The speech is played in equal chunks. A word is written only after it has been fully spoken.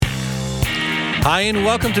Hi, and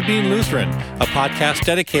welcome to Being Lutheran, a podcast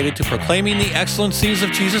dedicated to proclaiming the excellencies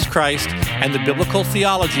of Jesus Christ and the biblical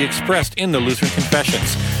theology expressed in the Lutheran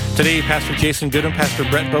Confessions. Today, Pastor Jason Goodham, Pastor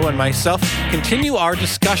Brett Bowe, and myself continue our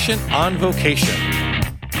discussion on vocation.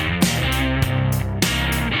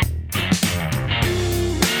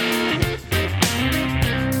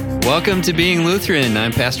 Welcome to Being Lutheran.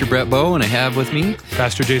 I'm Pastor Brett Bowe, and I have with me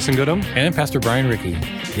Pastor Jason Goodham and Pastor Brian Rickey.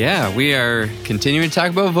 Yeah, we are continuing to talk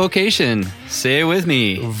about vocation. Say it with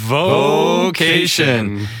me.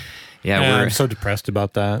 Vocation. Yeah, I'm so depressed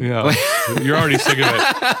about that. Yeah, you're already sick of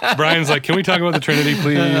it. Brian's like, can we talk about the Trinity,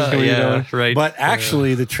 please? Right. But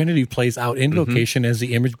actually, the Trinity plays out in vocation as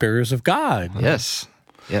the image bearers of God. Yes.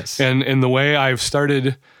 And in the way I've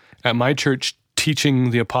started at my church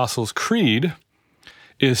teaching the Apostles' Creed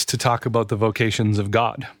is to talk about the vocations of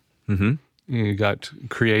God. Mm-hmm. You got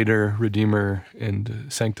Creator, Redeemer, and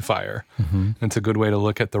Sanctifier. Mm-hmm. It's a good way to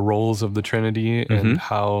look at the roles of the Trinity and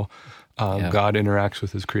how God interacts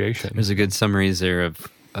with His creation. There's a good summaries there of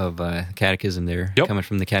catechism there, coming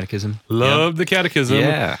from the catechism. Love the catechism.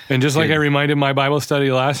 Yeah. And just like I reminded my Bible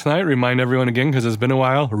study last night, remind everyone again, because it's been a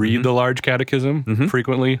while, read the large catechism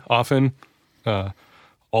frequently, often,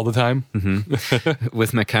 all the time. Mm-hmm.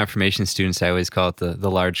 With my confirmation students, I always call it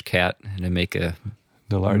the large cat, and I make a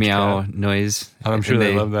meow cat noise. I'm sure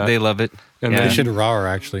they love that. They love it. And they should roar,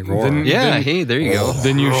 actually. Roar. Hey, there you go.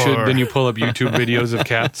 Then you pull up YouTube videos of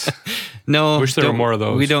cats. No. Wish there were more of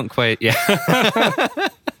those. We don't quite, yeah.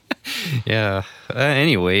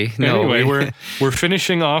 Anyway, we're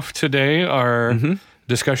finishing off today our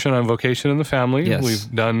discussion on vocation in the family. Yes.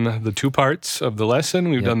 We've done the two parts of the lesson.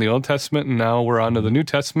 We've done the Old Testament, and now we're on to the New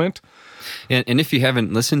Testament. And if you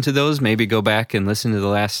haven't listened to those, maybe go back and listen to the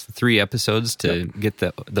last 3 episodes to get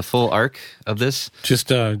the full arc of this. Just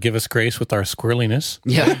give us grace with our squirreliness.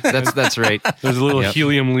 Yeah, that's right. There's a little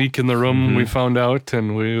helium leak in the room we found out,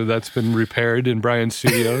 and that's been repaired in Brian's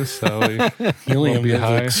studio. So helium is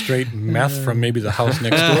like straight meth from maybe the house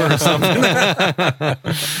next door or something.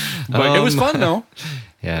 But it was fun, though.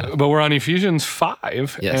 Yeah. But we're on Ephesians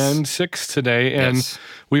 5 and 6 today, and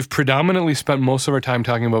we've predominantly spent most of our time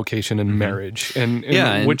talking about vocation and marriage, and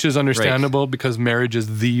which is understandable because marriage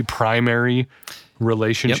is the primary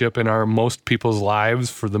relationship in most people's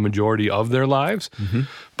lives for the majority of their lives. Mm-hmm.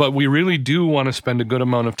 But we really do want to spend a good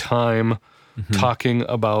amount of time talking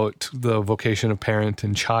about the vocation of parent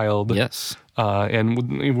and child. Yes.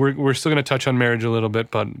 And we're still going to touch on marriage a little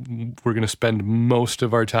bit, but we're going to spend most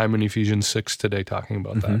of our time in Ephesians 6 today talking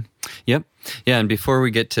about that. Yep. Yeah, and before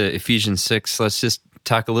we get to Ephesians 6, let's just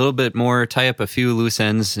talk a little bit more, tie up a few loose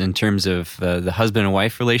ends in terms of the husband and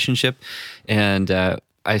wife relationship. And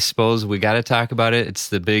I suppose we got to talk about it. It's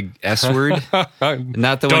the big S word,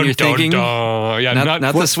 not the one you're thinking. Yeah,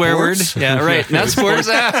 not the swear word. Yeah, right. Not sports.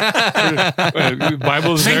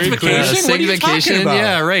 Bible's very clear. Sanctification.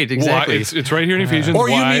 Yeah, right. Exactly. It's right here in Ephesians. Or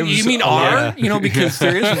you mean R? You know, because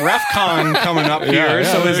there is RefCon coming up here.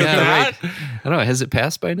 So is it that? Right. I don't know. Has it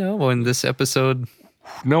passed by now? When this episode?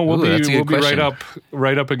 No, we'll be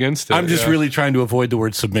right up against it. I'm just really trying to avoid the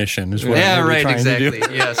word submission. Is what I'm really trying to do.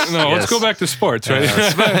 Yes. No, let's go back to sports,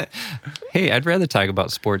 right? Hey, I'd rather talk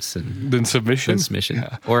about sports than submission.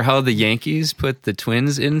 Yeah. Or how the Yankees put the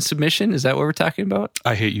Twins in submission. Is that what we're talking about?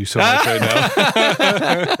 I hate you so much right now.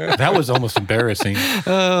 That was almost embarrassing.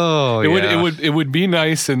 Oh, it would be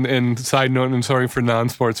nice. And side note, and sorry for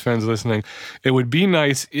non-sports fans listening, it would be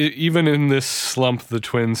nice even in this slump the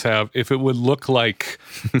Twins have, if it would look like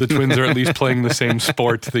the Twins are at least playing the same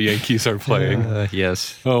sport the Yankees are playing.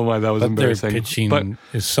 Yes. Oh my, that was embarrassing. Their pitching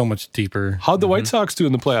is so much deeper. How'd the White Sox do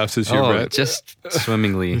in the playoffs this year, Brett? Just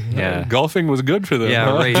swimmingly. Yeah. Golfing was good for them.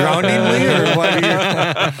 Yeah, right. Drowningly or what?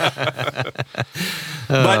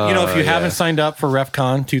 But if you haven't signed up for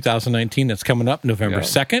RefCon 2019, that's coming up November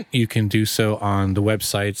 2nd. You can do so on the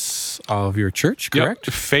websites of your church, correct?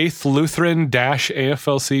 Yep.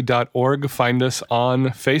 faithlutheran-aflc.org. Find us on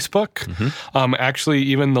Facebook. Actually,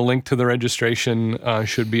 even the link to the registration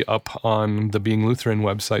should be up on the Being Lutheran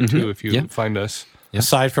website, too, if you find us.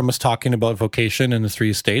 Aside from us talking about vocation in the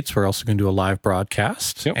 3 states, we're also going to do a live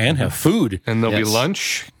broadcast and have food. And there'll be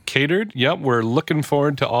lunch catered. Yep, we're looking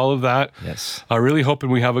forward to all of that. Yes. Really hoping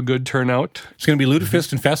we have a good turnout. It's going to be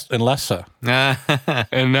Lutefisk and Fest and Lessa.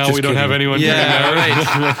 And now we don't have anyone there. Right.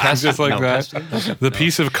 Just like that. The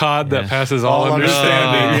piece of cod that passes all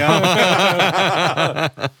understanding.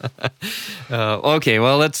 Okay,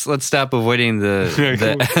 well, let's stop avoiding the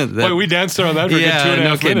Wait, we danced around that for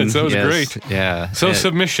 2.5 minutes. That was great. Yeah. So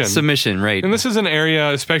submission. Submission, right. And this is an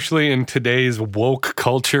area, especially in today's woke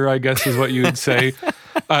culture, I guess is what you would say.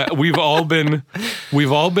 We've all been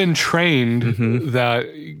trained that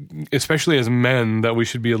especially as men, that we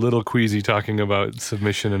should be a little queasy talking about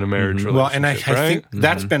submission in a marriage relationship. Well, and I think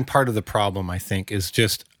that's been part of the problem, I think, is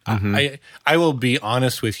just, I will be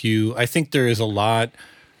honest with you, I think there is a lot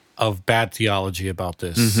of bad theology about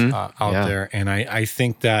this out there. And I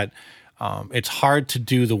think that it's hard to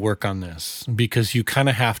do the work on this because you kind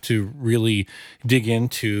of have to really dig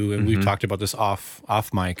into, and we've talked about this off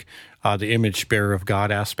mic, the image bearer of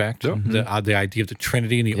God aspect, the idea of the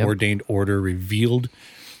Trinity and the ordained order revealed,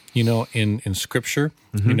 in Scripture.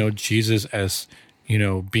 Jesus as,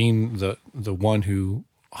 being the one who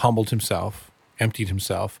humbled himself, emptied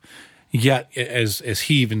himself. Yet, as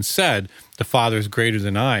he even said, the Father is greater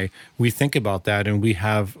than I. We think about that, and we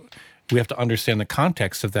have to understand the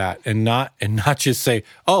context of that, and not just say,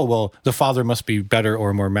 oh, well, the Father must be better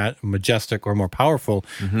or more majestic or more powerful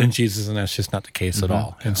than Jesus, and that's just not the case at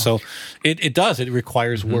all. And so it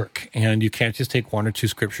requires work, and you can't just take one or two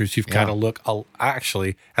scriptures. You've got to look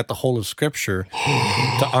actually at the whole of Scripture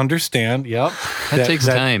to understand. That takes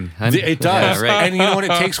time. It does, right. And you know what?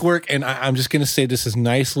 It takes work, and I'm just going to say this as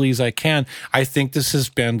nicely as I can. I think this has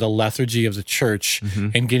been the lethargy of the church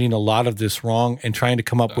and getting a lot of this wrong and trying to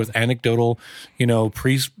come up with anecdotal,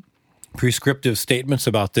 prescriptive statements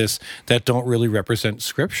about this that don't really represent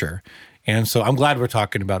Scripture. And so I'm glad we're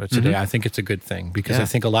talking about it today. I think it's a good thing because I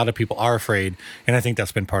think a lot of people are afraid, and I think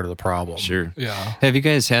that's been part of the problem. Sure. Yeah. Have you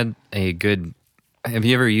guys have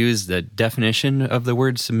you ever used the definition of the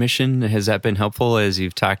word submission? Has that been helpful as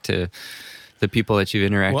you've talked to the people that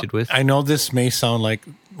you've interacted with? I know this may sound like,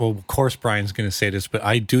 well, of course Brian's going to say this, but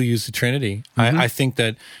I do use the Trinity. I think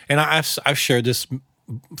that, and I've shared this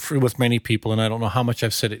with many people, and I don't know how much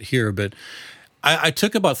I've said it here, but I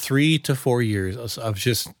took about 3 to 4 years of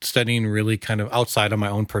just studying really kind of outside of my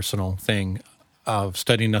own personal thing of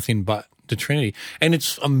studying nothing but the Trinity. And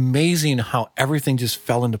it's amazing how everything just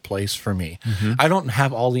fell into place for me. I don't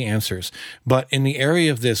have all the answers, but in the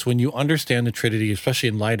area of this, when you understand the Trinity, especially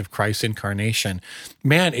in light of Christ's incarnation,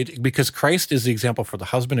 because Christ is the example for the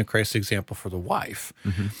husband and Christ is the example for the wife.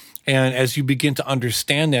 And as you begin to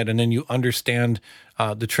understand that, and then you understand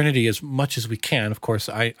the Trinity as much as we can, of course,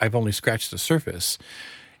 I've only scratched the surface,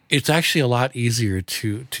 it's actually a lot easier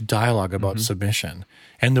to dialogue about submission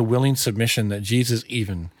and the willing submission that Jesus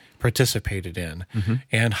even participated in.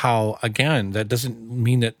 And how, again, that doesn't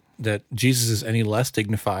mean that Jesus is any less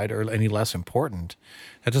dignified or any less important.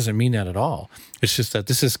 That doesn't mean that at all. It's just that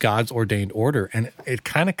this is God's ordained order, and it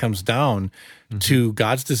kind of comes down to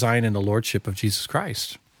God's design and the lordship of Jesus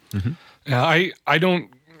Christ. Yeah,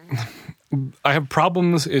 I have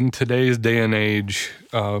problems in today's day and age,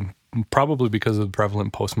 probably because of the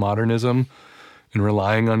prevalent postmodernism and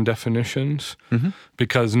relying on definitions.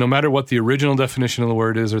 Because no matter what the original definition of the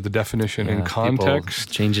word is or the definition in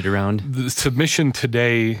context, change it around. The submission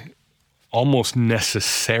today almost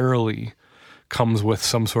necessarily comes with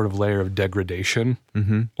some sort of layer of degradation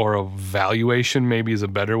or of valuation, maybe is a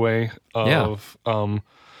better way of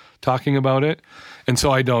talking about it. And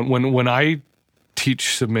so I don't, when I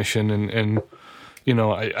teach submission and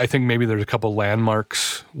I think maybe there's a couple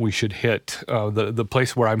landmarks we should hit. The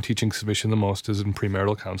place where I'm teaching submission the most is in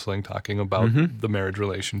premarital counseling, talking about the marriage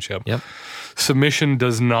relationship. Submission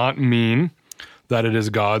does not mean that it is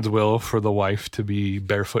God's will for the wife to be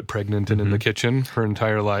barefoot pregnant and in the kitchen her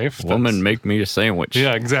entire life. Woman, make me a sandwich.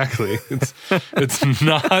 Yeah, exactly. It's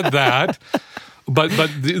not that. But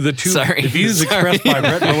the two views expressed by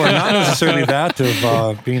Brett Bowen are not necessarily that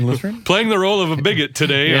of being Lutheran. Playing the role of a bigot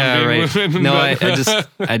today. Yeah, right. No,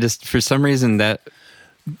 I just for some reason that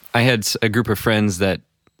I had a group of friends that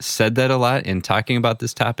said that a lot in talking about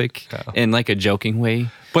this topic in like a joking way.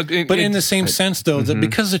 But in the same sense, though, that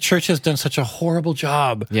because the church has done such a horrible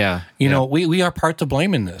job, we are part to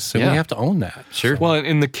blame in this, and we have to own that. Sure. Well,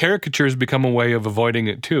 and the caricatures become a way of avoiding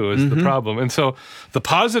it, too, is the problem. And so the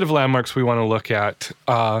positive landmarks we want to look at,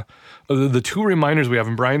 the two reminders we have,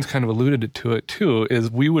 and Brian's kind of alluded to it, too, is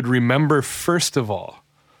we would remember, first of all,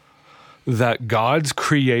 that God's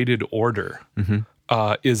created order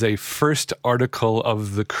is a first article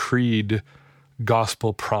of the creed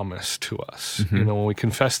gospel promise to us. When we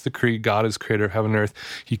confess the creed, God is creator of heaven and earth.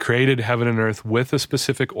 He created heaven and earth with a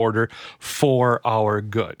specific order for our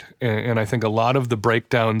good. And I think a lot of the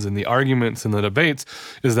breakdowns and the arguments and the debates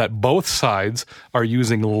is that both sides are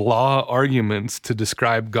using law arguments to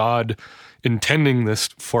describe God intending this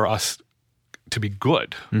for us to be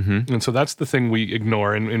good. And so that's the thing we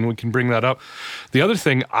ignore, and we can bring that up. The other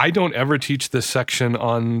thing, I don't ever teach this section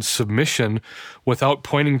on submission without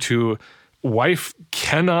pointing to wife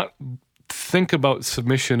cannot think about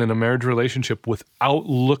submission in a marriage relationship without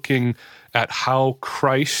looking at how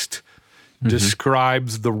Christ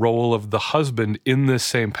describes the role of the husband in this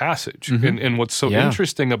same passage. And what's so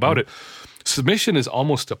interesting about it, submission is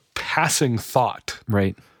almost a passing thought.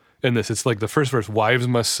 Right. In this, it's like the first verse, wives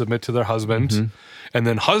must submit to their husbands. And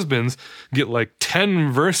then husbands get like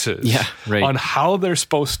 10 verses on how they're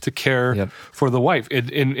supposed to care for the wife.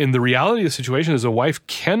 In the reality of the situation is a wife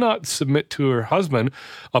cannot submit to her husband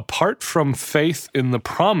apart from faith in the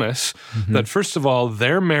promise that, first of all,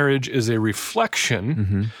 their marriage is a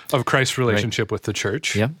reflection of Christ's relationship with the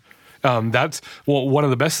church. That's one of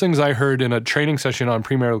the best things I heard in a training session on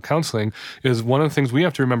premarital counseling is one of the things we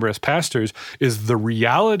have to remember as pastors is the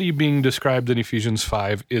reality being described in Ephesians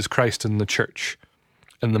 5 is Christ in the church.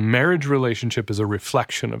 And the marriage relationship is a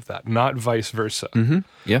reflection of that, not vice versa.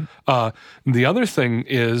 The other thing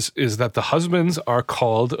is that the husbands are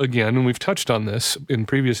called, again, and we've touched on this in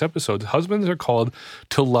previous episodes, husbands are called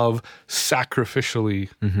to love sacrificially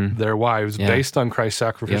their wives based on Christ's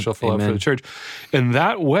sacrificial love for the church. In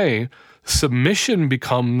that way, submission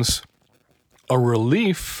becomes a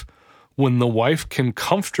relief when the wife can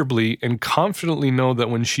comfortably and confidently know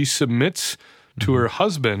that when she submits to her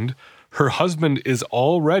husband is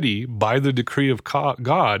already, by the decree of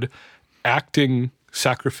God, acting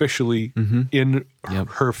sacrificially in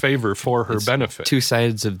her favor for her benefit. Two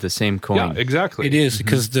sides of the same coin. Yeah, exactly. It is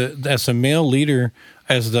because as a male leader,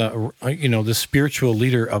 as the spiritual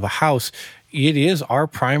leader of a house, it is our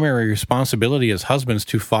primary responsibility as husbands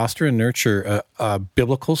to foster and nurture a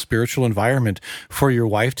biblical spiritual environment for your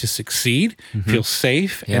wife to succeed, feel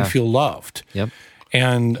safe, and feel loved.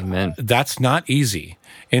 And that's not easy.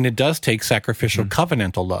 And it does take sacrificial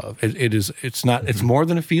covenantal love. It's more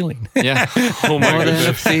than a feeling. Oh my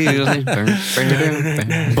goodness.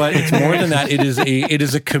 But it's more than that. It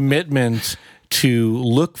is a commitment to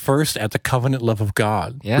look first at the covenant love of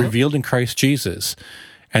God revealed in Christ Jesus,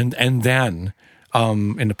 and then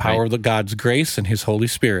in the power of God's grace and His Holy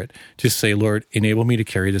Spirit, to say, Lord, enable me to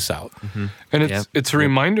carry this out. And it's a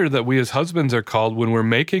reminder that we as husbands are called, when we're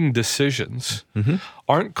making decisions,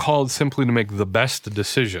 aren't called simply to make the best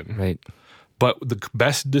decision, but the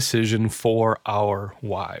best decision for our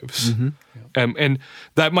wives. And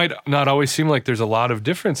that might not always seem like there's a lot of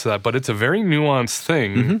difference to that, but it's a very nuanced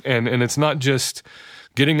thing. And it's not just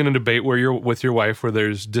getting in a debate where you're with your wife where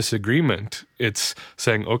there's disagreement. It's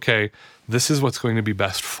saying, okay, this is what's going to be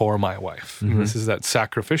best for my wife. And this is that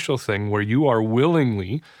sacrificial thing where you are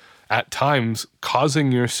willingly, at times,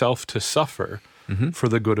 causing yourself to suffer for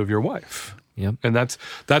the good of your wife. And that's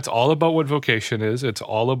all about what vocation is. It's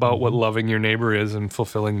all about what loving your neighbor is and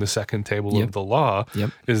fulfilling the second table of the law,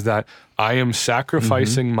 is that I am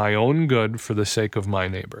sacrificing my own good for the sake of my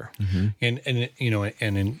neighbor.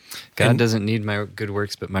 God doesn't need my good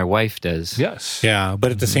works, but my wife does. Yes. Yeah,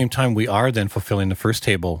 but at the same time, we are then fulfilling the first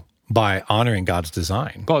table by honoring God's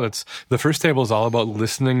design. Well, the first table is all about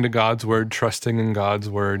listening to God's word, trusting in God's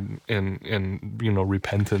word, and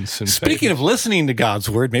repentance. And speaking of listening to God's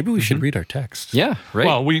word, maybe we should read our text. Yeah, right.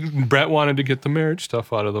 Well, Brett wanted to get the marriage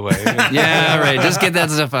stuff out of the way. Just get that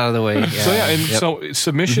stuff out of the way. So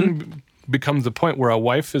submission becomes the point where a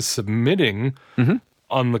wife is submitting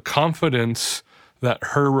on the confidence that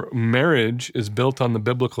her marriage is built on the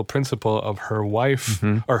biblical principle of her wife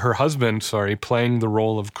or her husband, playing the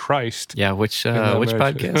role of Christ. Yeah, which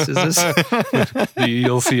podcast is this? The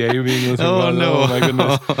ELCA being listened about. No. Oh my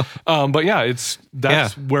goodness. But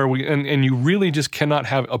that's where we and you really just cannot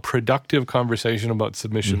have a productive conversation about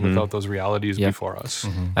submission without those realities before us.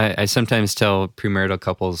 I sometimes tell premarital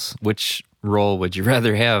couples, which role would you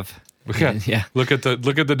rather have? Look at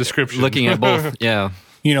the description. Looking at both.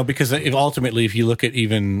 Because if you look at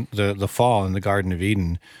even the fall in the Garden of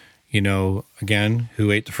Eden, again,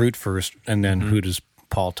 who ate the fruit first, and then who does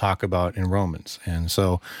Paul talk about in Romans? And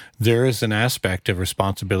so there is an aspect of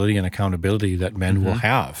responsibility and accountability that men will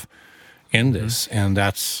have in this, and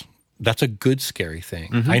that's a good, scary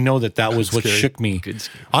thing. I know that was what shook me.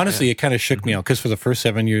 Honestly, it kind of shook me out, because for the first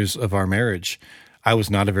 7 years of our marriage, I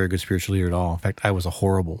was not a very good spiritual leader at all. In fact, I was a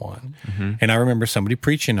horrible one. And I remember somebody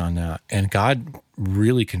preaching on that, and God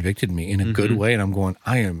really convicted me in a good way. And I'm going,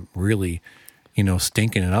 I am really,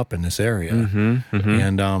 stinking it up in this area.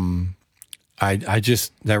 And I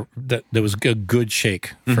just that was a good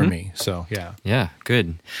shake for me. So yeah,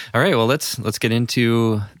 good. All right, well let's get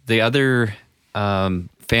into the other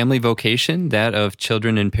family vocation, that of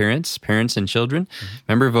children and parents and children.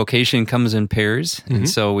 Remember, vocation comes in pairs, and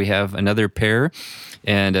so we have another pair.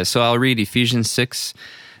 And so I'll read Ephesians 6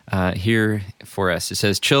 here for us. It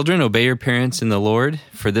says, "Children, obey your parents in the Lord,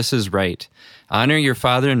 for this is right. Honor your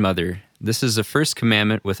father and mother. This is the first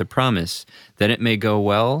commandment with a promise, that it may go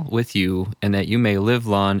well with you and that you may live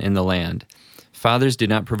long in the land. Fathers, do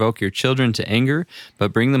not provoke your children to anger,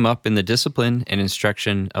 but bring them up in the discipline and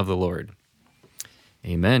instruction of the Lord.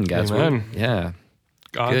 Amen. God's word. Yeah.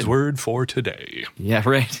 God's word for today. Yeah,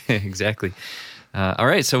 right. Exactly. All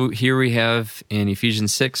right, so here we have in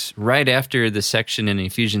Ephesians 6, right after the section in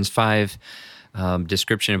Ephesians 5,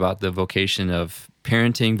 description about the vocation of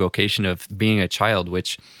parenting, vocation of being a child,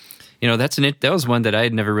 which, that was one that I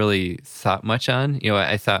had never really thought much on.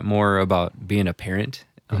 I thought more about being a parent,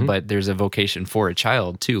 but there's a vocation for a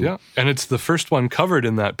child too. Yeah, and it's the first one covered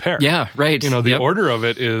in that pair. Yeah, right. The order of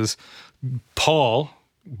it is Paul,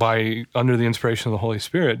 under the inspiration of the Holy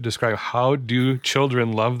Spirit, describe how do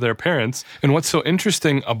children love their parents. And what's so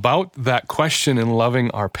interesting about that question in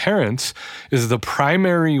loving our parents is the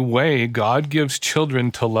primary way God gives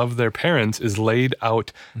children to love their parents is laid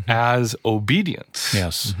out as obedience.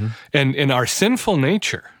 Yes. And in our sinful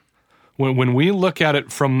nature, when we look at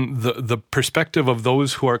it from the perspective of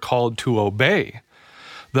those who are called to obey,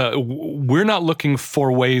 we're not looking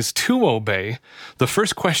for ways to obey. The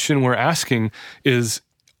first question we're asking is,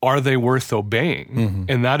 are they worth obeying?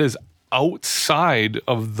 And that is outside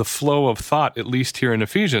of the flow of thought, at least here in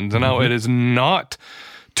Ephesians. And now it is not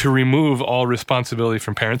to remove all responsibility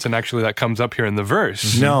from parents, and actually that comes up here in the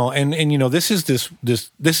verse. No, and this is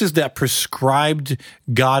that prescribed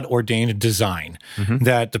God ordained design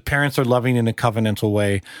that the parents are loving in a covenantal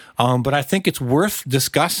way. But I think it's worth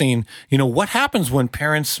discussing. What happens when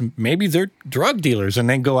parents, maybe they're drug dealers, and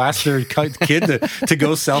they go ask their kid to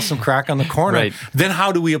go sell some crack on the corner. Right. Then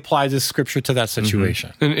how do we apply this scripture to that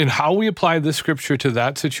situation? And how we apply this scripture to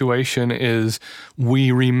that situation is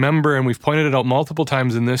we remember, and we've pointed it out multiple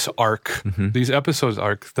times in this arc, these episodes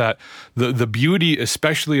arc, that the beauty,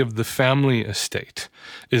 especially of the family estate,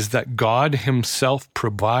 is that God himself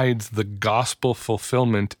provides the gospel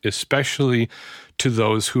fulfillment, especially to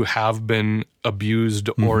those who have been abused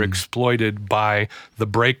or exploited by the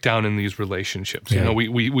breakdown in these relationships. Yeah.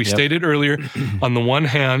 We stated earlier, on the one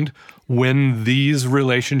hand, when these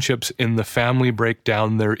relationships in the family break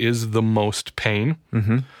down, there is the most pain,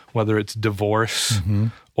 whether it's divorce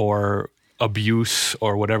or abuse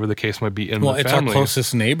or whatever the case might be in the family. Well, it's our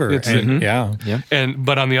closest neighbor.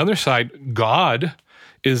 But on the other side, God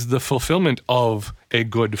is the fulfillment of a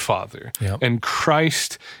good father. Yep. And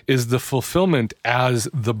Christ is the fulfillment as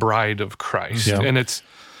the bride of Christ. Yep. And it's,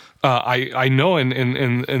 I know,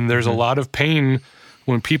 and there's a lot of pain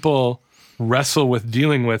when people wrestle with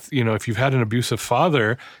dealing with, if you've had an abusive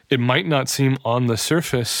father, it might not seem on the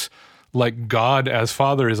surface like God as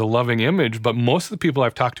Father is a loving image, but most of the people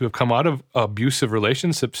I've talked to have come out of abusive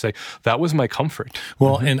relationships say, that was my comfort.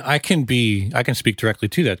 Well, and I can speak directly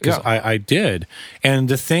to that because I did. And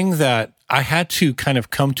the thing that I had to kind of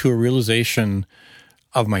come to a realization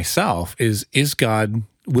of myself is God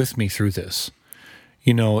with me through this?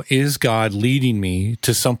 Is God leading me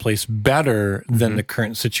to someplace better than the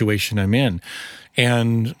current situation I'm in?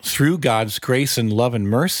 And through God's grace and love and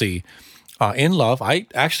mercy, in love, I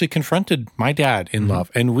actually confronted my dad in love,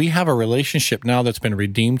 and we have a relationship now that's been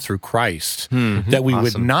redeemed through Christ that we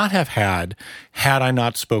would not have had I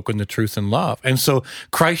not spoken the truth in love. And so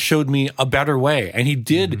Christ showed me a better way, and he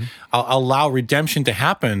did allow redemption to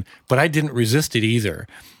happen, but I didn't resist it either.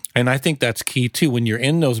 And I think that's key too. When you're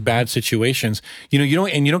in those bad situations, you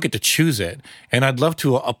don't get to choose it. And I'd love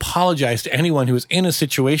to apologize to anyone who is in a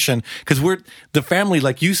situation, because the family,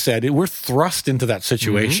 like you said, we're thrust into that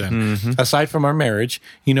situation. Aside from our marriage,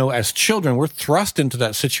 as children, we're thrust into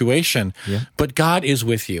that situation. Yeah. But God is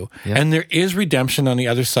with you, and there is redemption on the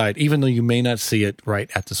other side, even though you may not see it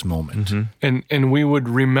right at this moment. And we would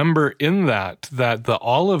remember in that the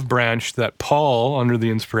olive branch that Paul, under the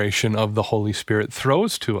inspiration of the Holy Spirit,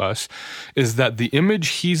 throws to us is that the image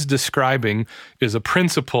he's describing is a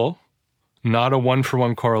principle, not a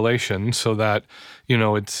one-for-one correlation, so that,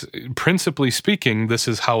 it's principally speaking, this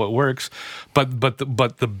is how it works. But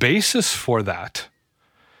the basis for that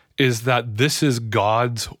is that this is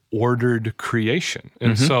God's ordered creation.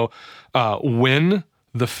 And so when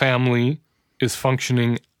the family is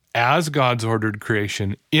functioning as God's ordered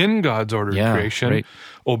creation, in God's ordered creation,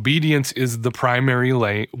 obedience is the primary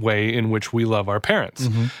way in which we love our parents.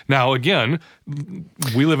 Now, again,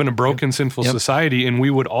 we live in a broken, sinful society, and we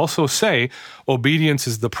would also say obedience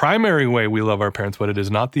is the primary way we love our parents, but it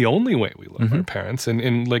is not the only way we love our parents.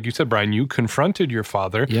 And like you said, Brian, you confronted your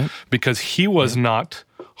father because he was not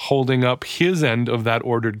holding up his end of that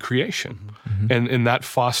ordered creation. And that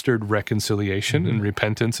fostered reconciliation and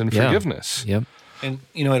repentance and forgiveness. And,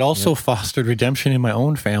 it also fostered redemption in my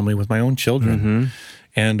own family with my own children.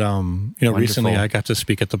 And, recently I got to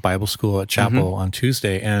speak at the Bible school at Chapel on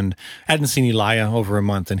Tuesday, and I hadn't seen Elijah over a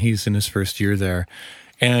month, and he's in his first year there.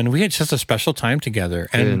 And we had just a special time together.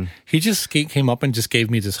 And he just came up and just gave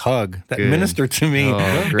me this hug that ministered to me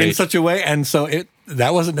in such a way. And so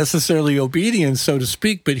that wasn't necessarily obedience, so to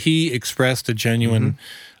speak, but he expressed a genuine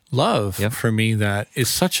love for me that is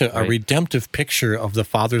such a redemptive picture of the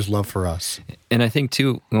Father's love for us. And I think,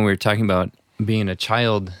 too, when we were talking about being a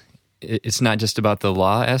child, it's not just about the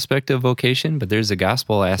law aspect of vocation, but there's a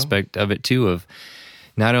gospel aspect of it, too, of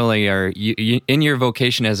not only are you in your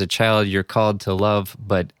vocation as a child, you're called to love,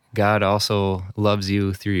 but God also loves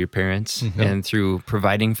you through your parents and through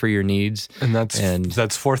providing for your needs. And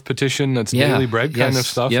that's fourth petition, that's daily bread kind of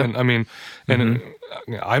stuff. Yep. And I mean,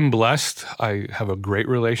 I'm blessed. I have a great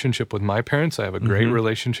relationship with my parents. I have a great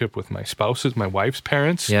relationship with my spouses, my wife's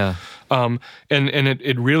parents. Yeah. And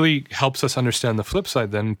it really helps us understand the flip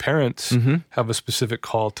side then. Parents have a specific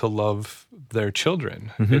call to love their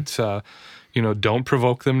children. It's, don't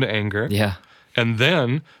provoke them to anger. Yeah. And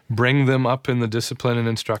then bring them up in the discipline and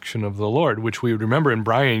instruction of the Lord, which we would remember. And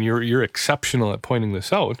Brian, you're exceptional at pointing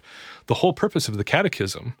this out. The whole purpose of the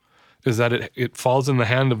catechism is that it falls in the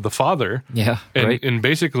hand of the Father. Yeah, and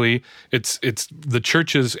basically, it's the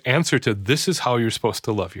church's answer to this is how you're supposed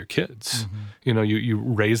to love your kids. You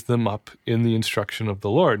raise them up in the instruction of the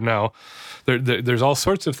Lord. Now, there's all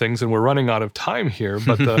sorts of things, and we're running out of time here.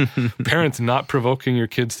 But the parents not provoking your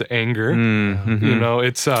kids to anger,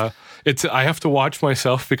 it's I have to watch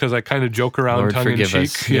myself because I kind of joke around tongue in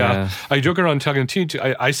cheek. Yeah, I joke around tongue in cheek.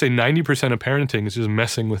 I say 90% of parenting is just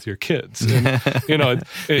messing with your kids. And,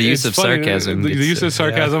 the use of sarcasm. The use of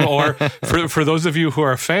sarcasm, or for those of you who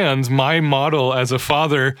are fans, my model as a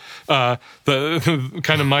father, the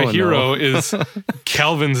kind of my hero is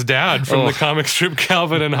Calvin's dad from the comic strip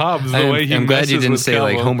Calvin and Hobbes. I'm glad you didn't say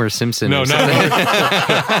Calvin. Like Homer Simpson. No, not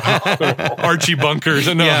Archie Bunkers.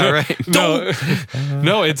 No, right.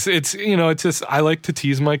 No, it's just I like to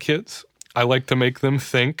tease my kids. I like to make them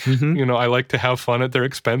think. I like to have fun at their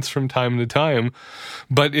expense from time to time.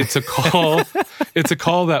 But it's a call. It's a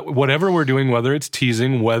call that whatever we're doing, whether it's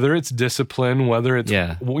teasing, whether it's discipline, whether it's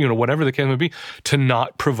whatever the case may be, to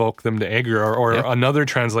not provoke them to anger. Or another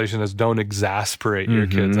translation is don't exasperate your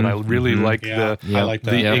kids. And I really like the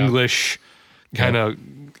English kind of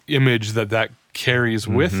image that carries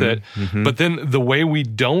with it. But then the way we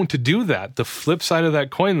don't do that, the flip side of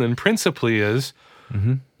that coin then principally is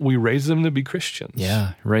we raise them to be Christians.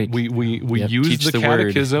 Yeah, right. We use teach the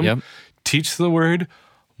catechism, teach the word,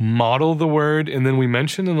 model the word, and then we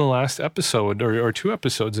mentioned in the last episode or 2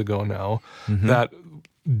 episodes ago now that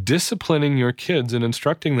disciplining your kids and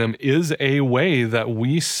instructing them is a way that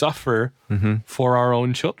we suffer for our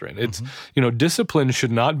own children. It's discipline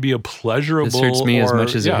should not be a pleasurable, this hurts me as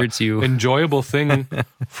much as it hurts you, enjoyable thing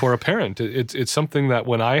for a parent. It's something that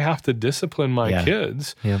when I have to discipline my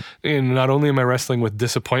kids, and not only am I wrestling with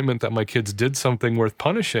disappointment that my kids did something worth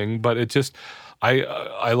punishing, but it just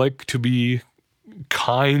I like to be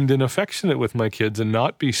kind and affectionate with my kids and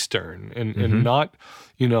not be stern and not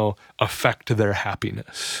affect their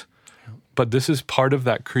happiness. But this is part of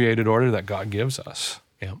that created order that God gives us.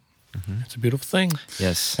 Yeah. It's a beautiful thing.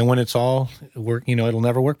 Yes. And when it's all work, it'll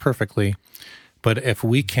never work perfectly. But if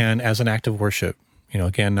we can, as an act of worship,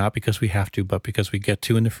 again, not because we have to, but because we get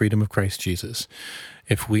to in the freedom of Christ Jesus,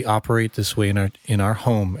 if we operate this way in our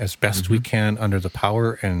home as best we can under the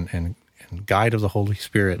power and guide of the Holy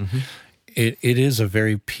Spirit, it is a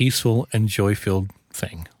very peaceful and joy-filled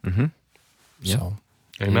thing. So,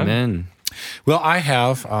 Amen. Well, I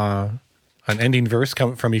have an ending verse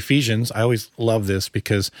coming from Ephesians. I always love this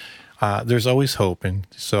because there's always hope. And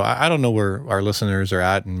so I don't know where our listeners are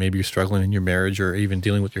at, and maybe you're struggling in your marriage or even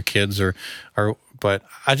dealing with your kids, but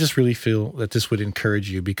I just really feel that this would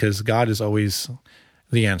encourage you because God is always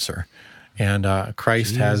the answer. And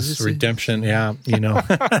Christ has redemption.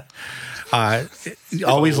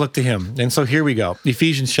 Always look to him. And so here we go.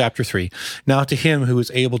 Ephesians chapter 3. Now to him who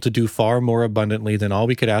is able to do far more abundantly than all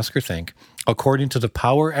we could ask or think, according to the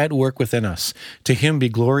power at work within us, to him be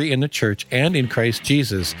glory in the church and in Christ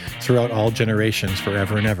Jesus throughout all generations,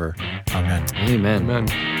 forever and ever. Amen. Amen.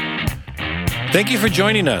 Thank you for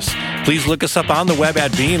joining us. Please look us up on the web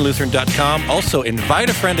at beinglutheran.com. Also, invite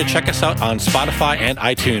a friend to check us out on Spotify and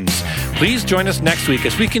iTunes. Please join us next week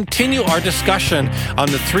as we continue our discussion on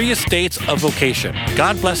the 3 estates of vocation.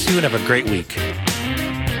 God bless you and have a great week.